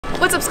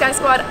What's up, Skye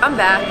Squad? I'm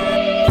back.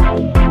 I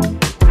made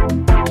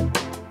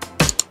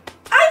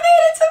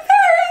it to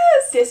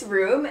Paris! This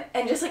room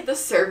and just like the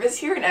service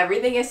here and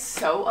everything is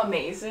so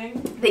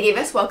amazing. They gave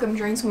us welcome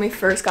drinks when we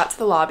first got to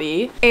the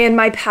lobby. And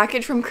my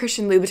package from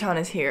Christian Louboutin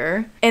is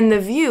here. And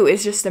the view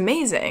is just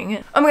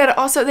amazing. Oh my god,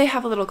 also they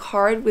have a little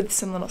card with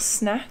some little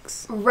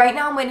snacks. Right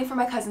now I'm waiting for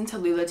my cousin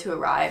Tallulah to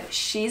arrive.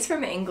 She's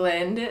from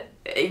England.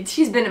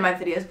 She's been in my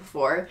videos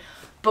before.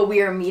 But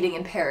we are meeting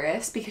in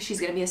Paris because she's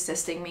gonna be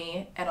assisting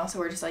me, and also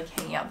we're just like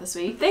hanging out this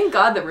week. Thank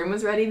God the room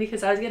was ready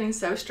because I was getting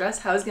so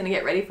stressed how I was gonna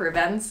get ready for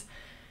events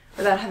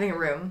without having a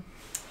room.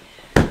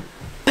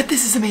 But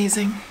this is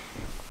amazing.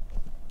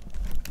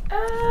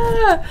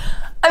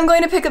 I'm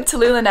going to pick up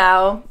Tallulah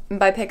now. And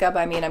by pick up,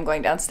 I mean I'm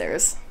going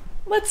downstairs.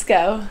 Let's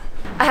go.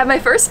 I have my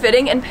first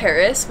fitting in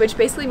Paris, which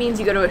basically means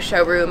you go to a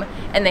showroom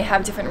and they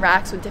have different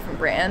racks with different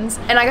brands.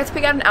 And I got to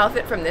pick out an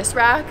outfit from this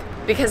rack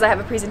because I have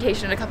a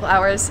presentation in a couple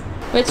hours.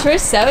 Which we're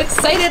so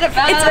excited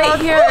about. It's right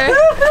here.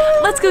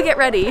 Let's go get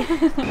ready.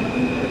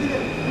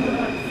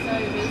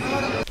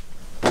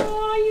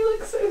 Oh, you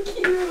look so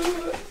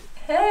cute.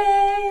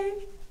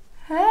 Hey.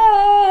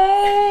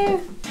 Hey.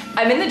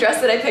 I'm in the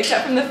dress that I picked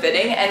up from the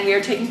fitting and we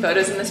are taking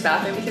photos in this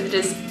bathroom because it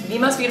is the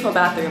most beautiful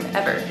bathroom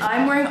ever.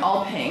 I'm wearing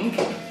all pink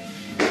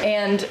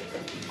and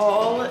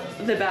all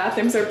the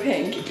bathrooms are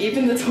pink,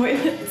 even the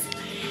toilets.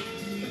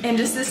 And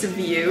just this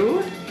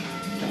view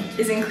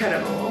is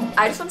incredible.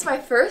 I just went to my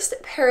first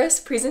Paris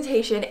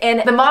presentation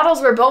and the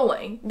models were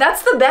bowling.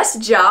 That's the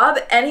best job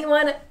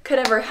anyone could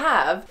ever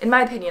have. In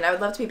my opinion, I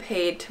would love to be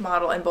paid to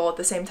model and bowl at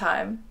the same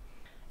time.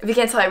 If you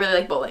can't tell, I really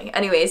like bowling.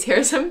 Anyways,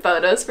 here's some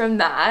photos from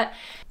that.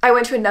 I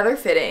went to another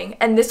fitting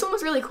and this one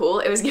was really cool.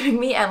 It was giving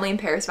me Emily in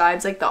Paris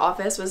vibes. Like The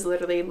Office was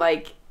literally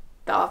like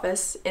The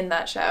Office in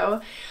that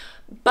show.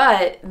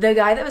 But the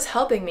guy that was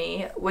helping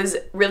me was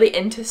really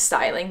into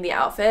styling the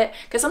outfit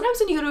because sometimes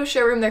when you go to a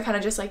showroom, they're kind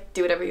of just like,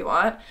 do whatever you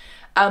want.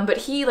 But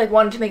he like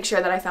wanted to make sure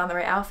that I found the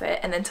right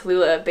outfit and then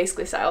Tallulah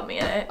basically styled me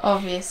in it.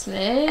 Obviously.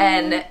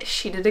 And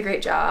she did a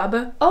great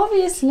job.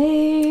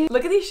 Obviously.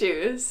 Look at these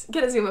shoes.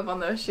 Get a zoom up on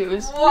those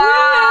shoes.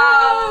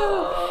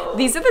 Wow.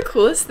 These are the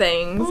coolest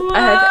things I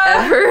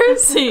have ever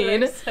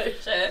seen. So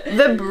shit.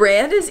 The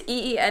brand is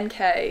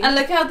EENK. And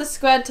look how the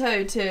square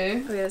toe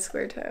too. Oh yeah,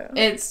 square toe.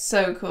 It's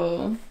so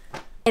cool.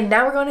 And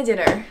now we're going to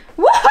dinner.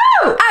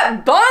 Woohoo!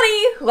 At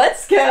Bonnie!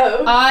 Let's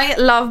go! I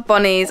love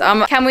Bonnie's.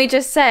 Can we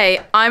just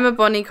say, I'm a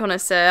Bonnie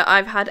connoisseur.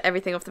 I've had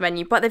everything off the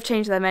menu, but they've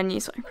changed their menu,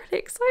 so I'm pretty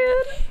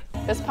excited.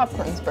 This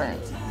popcorn's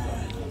burnt.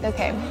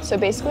 Okay, so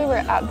basically we're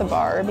at the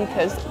bar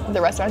because the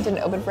restaurant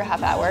didn't open for a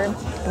half hour,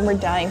 and we're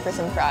dying for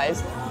some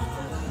fries.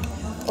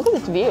 Look at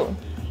this view.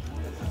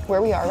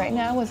 Where we are right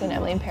now was in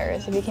Emily in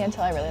Paris. If you can't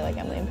tell, I really like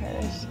Emily in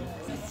Paris.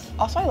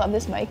 Also, I love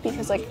this mic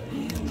because like,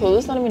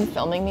 Tallulah's not even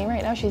filming me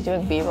right now. She's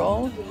doing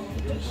B-roll,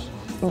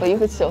 but you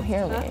could still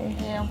hear me.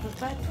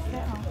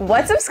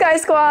 What's up, Skye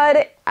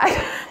Squad? I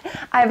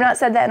have not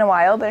said that in a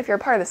while, but if you're a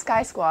part of the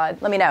Skye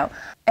Squad, let me know.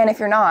 And if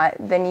you're not,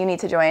 then you need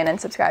to join and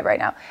subscribe right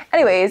now.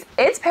 Anyways,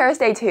 it's Paris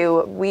Day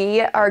 2.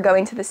 We are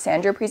going to the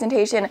Sandro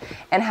presentation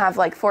and have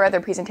like 4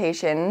 other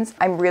presentations.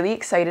 I'm really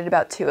excited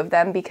about 2 of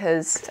them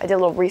because I did a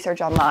little research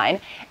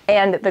online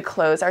and the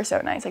clothes are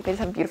so nice. Like they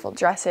just have beautiful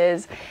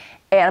dresses.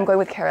 And I'm going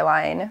with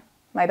Caroline,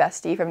 my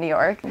bestie from New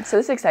York. So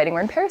this is exciting.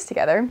 We're in Paris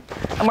together.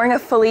 I'm wearing a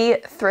fully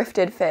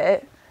thrifted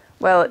fit.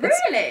 Well, it's,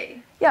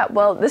 really? Yeah,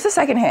 well, this is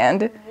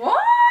secondhand.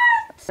 What?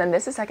 And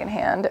this is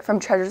secondhand from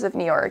Treasures of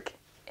New York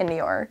in New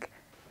York,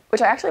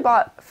 which I actually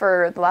bought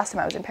for the last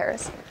time I was in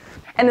Paris.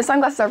 And the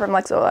sunglasses are from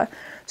Lexola.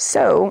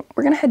 So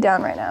we're gonna head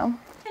down right now.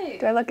 Hey.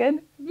 Do I look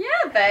good? Yeah,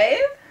 babe.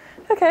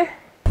 Okay.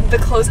 The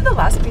clothes of the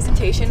last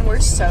presentation were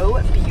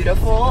so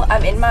beautiful.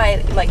 I'm in my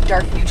like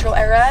dark neutral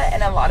era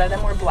and a lot of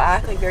them were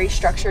black, like very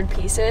structured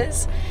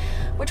pieces,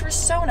 which were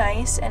so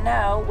nice. And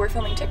now we're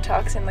filming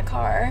TikToks in the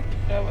car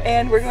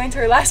and we're going to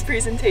our last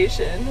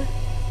presentation.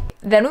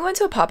 Then we went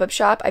to a pop-up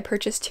shop. I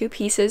purchased 2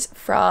 pieces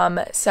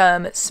from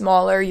some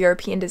smaller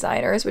European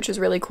designers, which was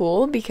really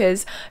cool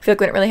because I feel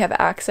like we didn't really have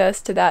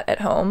access to that at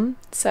home.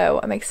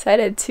 So I'm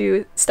excited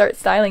to start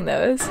styling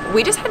those.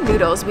 We just had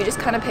noodles. We just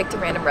kind of picked a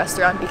random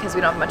restaurant because we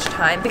don't have much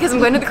time because I'm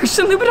going to the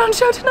Christian Louboutin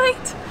show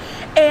tonight.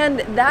 And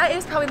that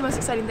is probably the most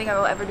exciting thing I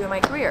will ever do in my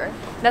career.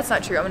 That's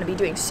not true. I'm going to be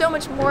doing so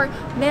much more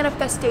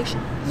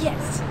manifestation.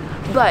 Yes.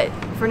 But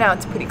for now,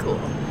 it's pretty cool.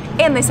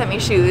 And they sent me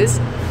shoes,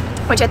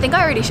 which I think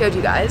I already showed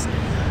you guys.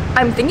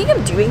 I'm thinking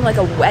of doing like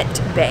a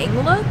wet bang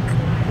look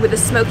with a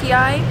smoky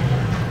eye.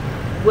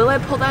 Will I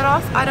pull that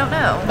off? I don't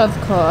know. Of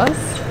course.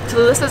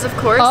 Tallulah says of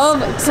course.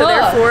 So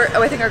therefore,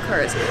 oh, I think our car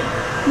is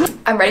here.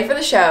 I'm ready for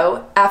the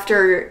show.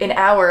 After an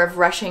hour of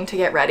rushing to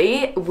get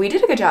ready, we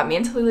did a good job. Me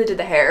and Tallulah did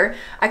the hair.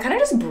 I kind of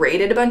just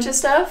braided a bunch of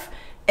stuff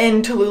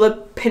and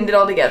Tallulah pinned it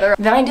all together.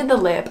 Then I did the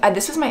lip.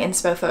 This was my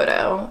inspo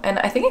photo and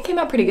I think it came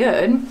out pretty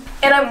good.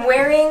 And I'm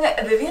wearing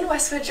a Vivienne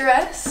Westwood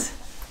dress.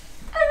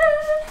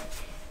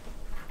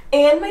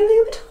 And my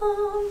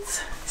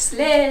Louboutins.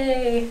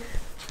 Slay.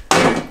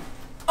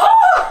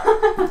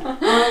 Oh!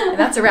 And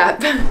that's a wrap.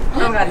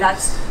 Oh my god,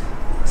 that's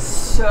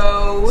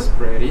so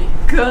ready.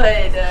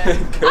 Good.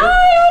 Good.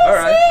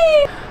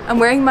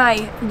 wearing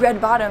my red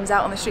bottoms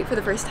out on the street for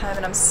the first time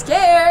and I'm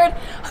scared.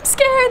 I'm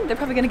scared. They're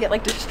probably gonna get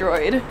like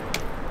destroyed.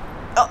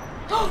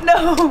 Oh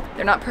no,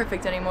 they're not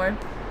perfect anymore.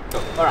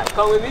 All right,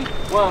 come with me.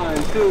 1,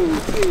 2,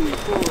 3,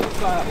 4,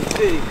 5, 6,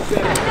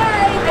 7.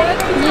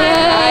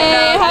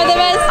 Yay! Hi, the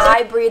best.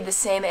 I breathed the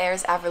same air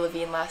as Avril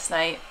Lavigne last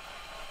night.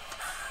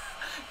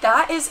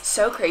 That is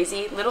so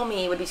crazy. Little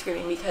me would be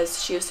screaming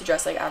because she used to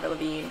dress like Avril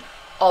Lavigne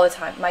all the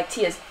time. My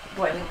tea is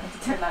boiling. I have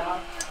to turn that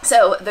off.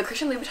 So the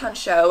Christian Louboutin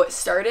show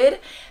started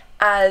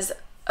as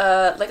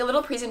like a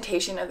little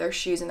presentation of their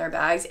shoes and their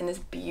bags in this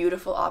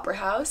beautiful opera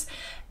house,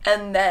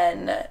 and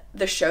then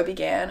the show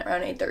began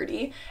around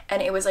 8:30,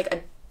 and it was like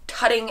a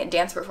tutting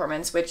dance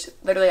performance, which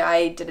literally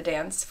I did a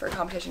dance for a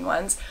competition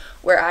once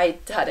where I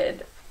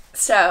tutted.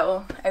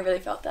 So I really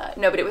felt that.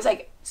 No, but it was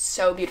like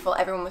so beautiful.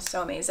 Everyone was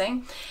so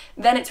amazing.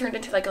 Then it turned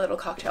into like a little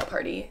cocktail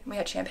party. We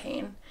had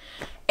champagne.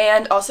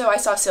 And also I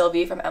saw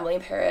Sylvie from Emily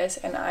in Paris,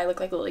 and I look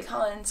like Lily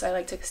Collins, so I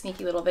like took a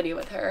sneaky little video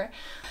with her.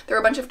 There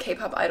were a bunch of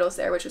K-pop idols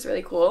there, which was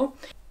really cool.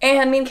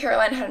 And me and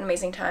Caroline had an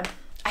amazing time.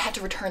 I had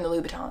to return the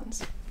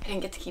Louboutins. I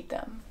didn't get to keep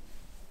them.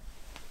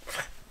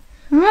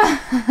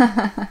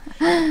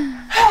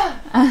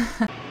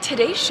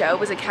 Today's show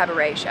was a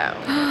cabaret show.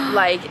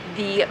 Like,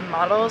 the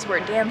models were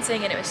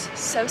dancing and it was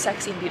so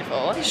sexy and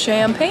beautiful.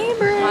 Champagne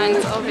brew.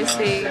 Mine's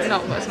obviously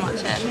not put as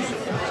much in.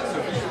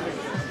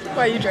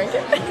 Why you drink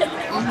it?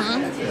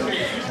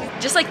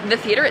 Just like the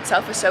theater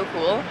itself was so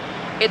cool.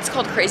 It's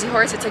called Crazy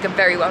Horse. It's like a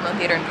very well-known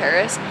theater in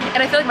Paris.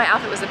 And I feel like my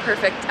outfit was the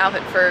perfect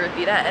outfit for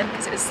the event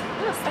because it was a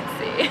little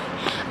sexy.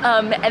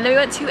 And then we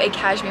went to a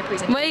cashmere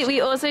presentation. Wait, we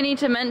also need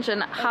to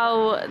mention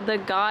how the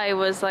guy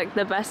was like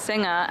the best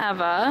singer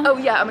ever. Oh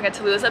yeah, oh my god,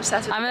 Tallulah's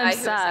obsessed with the guy. I'm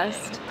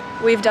obsessed.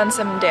 We've done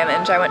some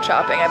damage. I went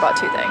shopping. I bought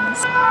 2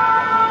 things.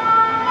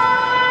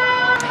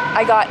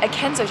 I got a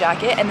Kenzo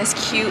jacket and this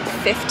cute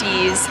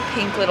 50s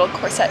pink little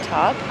corset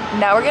top.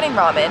 Now we're getting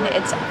ramen.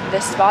 It's the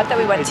spot that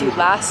we went to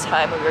last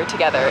time we were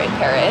together in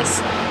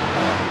Paris.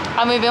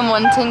 And we've been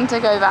wanting to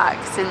go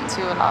back since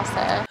we were last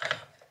there.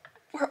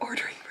 We're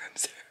ordering room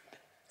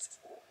service.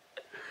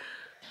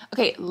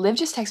 Okay, Liv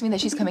just texted me that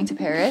she's coming to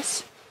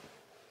Paris.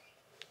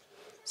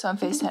 So I'm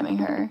FaceTiming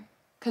her.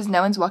 Because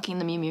no one's walking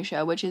the Miu Miu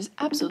show, which is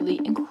absolutely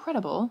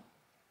incredible.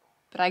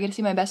 But I get to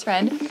see my best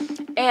friend.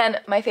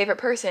 And my favorite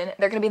person,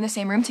 they're gonna be in the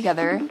same room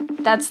together.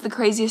 That's the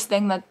craziest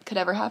thing that could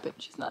ever happen.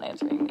 She's not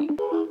answering me.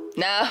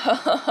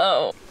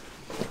 No.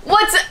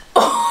 What's it?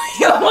 Oh,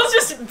 you almost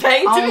just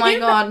banged me. Oh my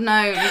god,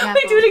 no.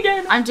 Wait, do it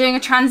again. I'm doing a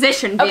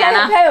transition,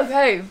 Vienna.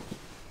 Okay.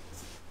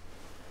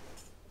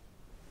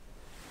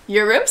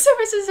 Your room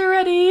services are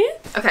ready.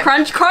 Okay.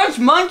 Crunch, crunch,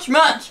 munch,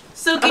 munch.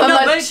 Silky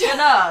nut, munch,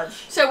 nudge.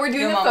 So we're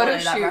doing a photo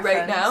shoot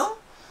right now.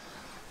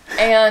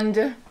 And...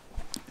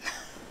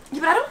 yeah,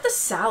 but I don't want the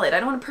salad. I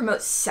don't want to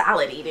promote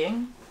salad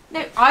eating.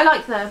 No, I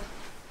like the...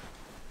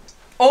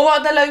 or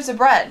what, the loaves of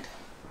bread?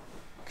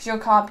 Because you're a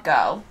carb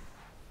girl.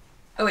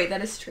 Oh wait,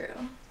 that is true.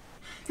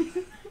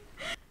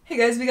 Hey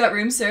guys, we got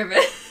room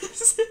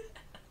service.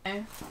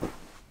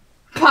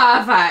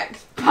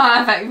 Perfect.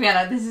 Perfect,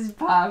 Vienna. This is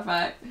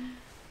perfect.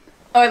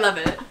 Oh, I love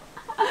it.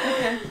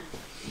 Okay.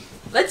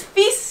 Let's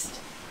feast.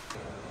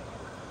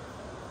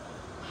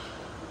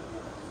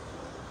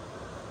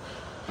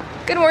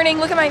 Good morning,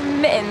 look at my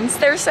mittens.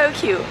 They're so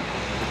cute.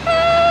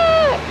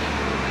 Ah!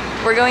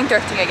 We're going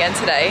thrifting again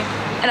today,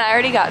 and I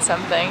already got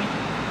something.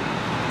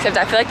 Except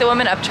I feel like the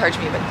woman upcharged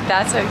me, but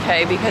that's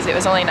okay because it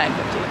was only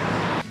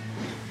 $9.50.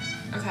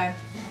 Okay,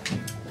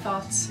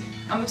 thoughts?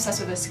 I'm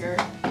obsessed with this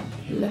skirt.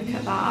 Look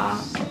at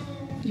that.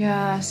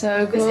 Yeah,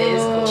 so cool. This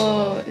is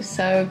cool. It's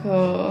so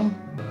cool.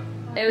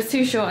 It was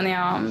too short on the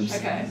arms.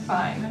 Okay,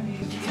 fine.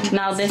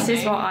 Now this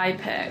is what I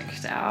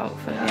picked out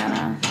for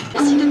Vienna.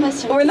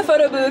 We're in the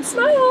photo booth.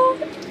 Smile!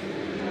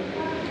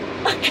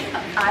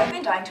 I've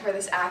been dying to wear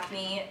this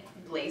Acne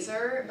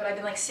blazer, but I've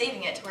been like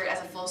saving it to wear it as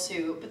a full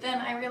suit. But then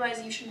I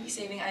realized you shouldn't be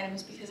saving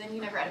items because then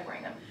you never end up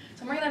wearing them.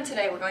 So I'm wearing them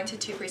today. We're going to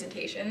 2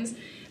 presentations.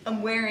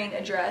 I'm wearing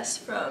a dress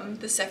from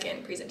the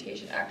 2nd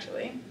presentation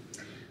actually.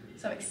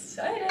 So I'm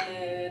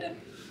excited.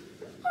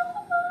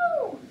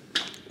 Oh!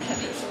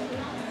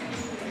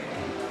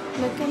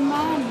 Look at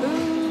my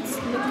boots,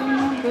 look at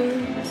my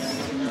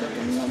boots, look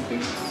at my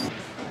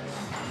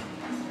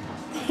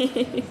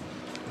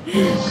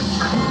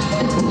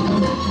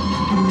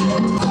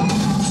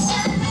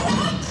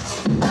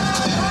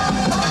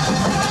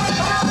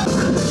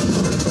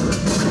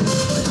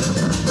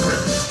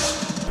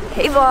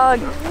Hey vlog!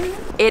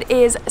 It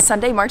is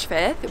Sunday, March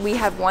 5th. We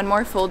have 1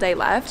 more full day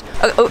left.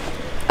 Oh,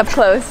 up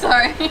close.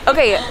 Sorry.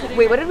 Okay,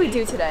 wait, what did we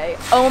do today?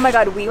 Oh my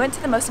god, we went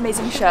to the most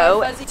amazing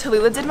show.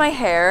 Tallulah did my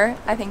hair.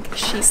 I think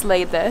she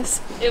slayed this.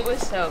 It was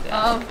so good.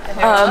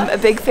 Oh, a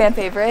big fan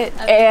favorite.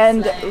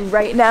 And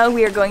right now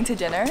we are going to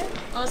dinner.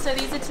 Also,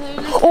 these are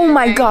Tallulah's Oh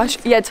my gosh,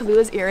 yeah,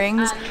 Tallulah's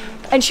earrings.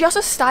 And she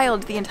also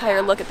styled the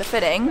entire look at the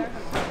fitting.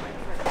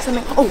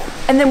 Something. Oh,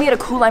 and then we had a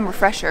Cool Lime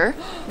refresher.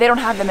 They don't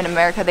have them in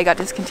America, they got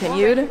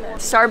discontinued.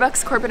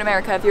 Starbucks Corporate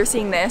America, if you're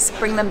seeing this,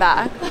 bring them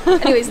back.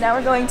 Anyways, now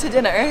we're going to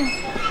dinner.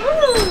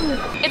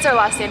 It's our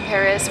last day in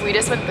Paris. We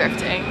just went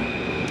thrifting.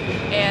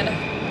 and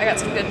I got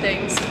some good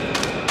things.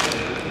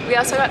 We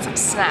also got some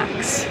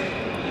snacks.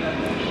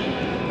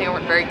 They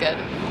weren't very good.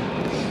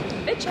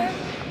 Fit check.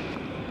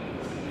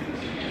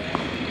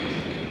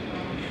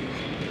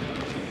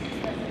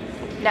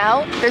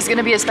 Now there's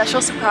gonna be a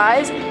special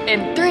surprise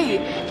in 3,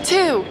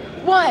 2,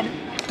 1.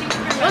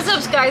 What's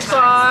up, Skye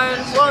Squad?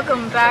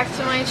 Welcome back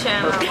to my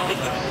channel.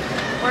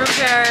 We're in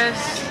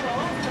Paris.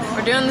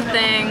 We're doing the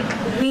thing.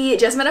 We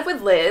just met up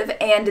with Liv,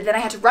 and then I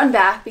had to run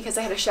back because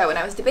I had a show, and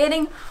I was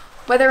debating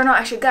whether or not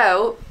I should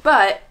go,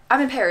 but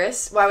I'm in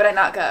Paris. Why would I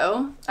not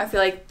go? I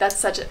feel like that's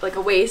such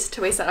a waste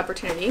to waste that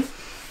opportunity.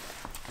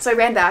 So I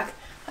ran back.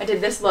 I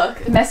did this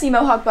look. Messy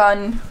mohawk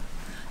bun.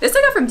 This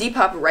I got from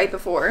Depop right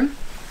before.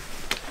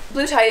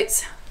 Blue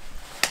tights.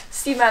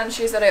 Steve Madden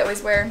shoes that I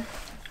always wear.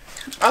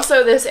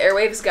 Also this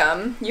Airwaves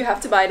gum. You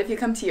have to buy it if you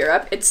come to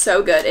Europe. It's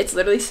so good. It's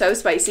literally so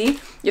spicy.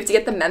 You have to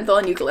get the menthol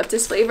and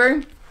eucalyptus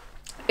flavor.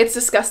 It's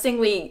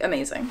disgustingly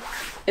amazing,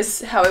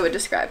 is how I would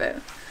describe it.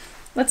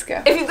 Let's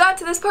go. If you've gotten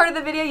to this part of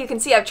the video, you can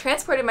see I've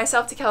transported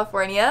myself to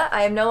California.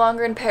 I am no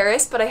longer in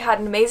Paris, but I had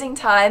an amazing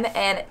time,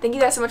 and thank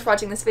you guys so much for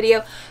watching this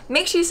video.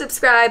 Make sure you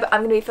subscribe.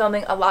 I'm going to be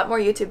filming a lot more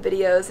YouTube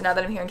videos now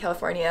that I'm here in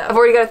California. I've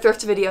already got a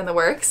thrift video in the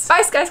works.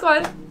 Bye, Skye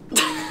Squad!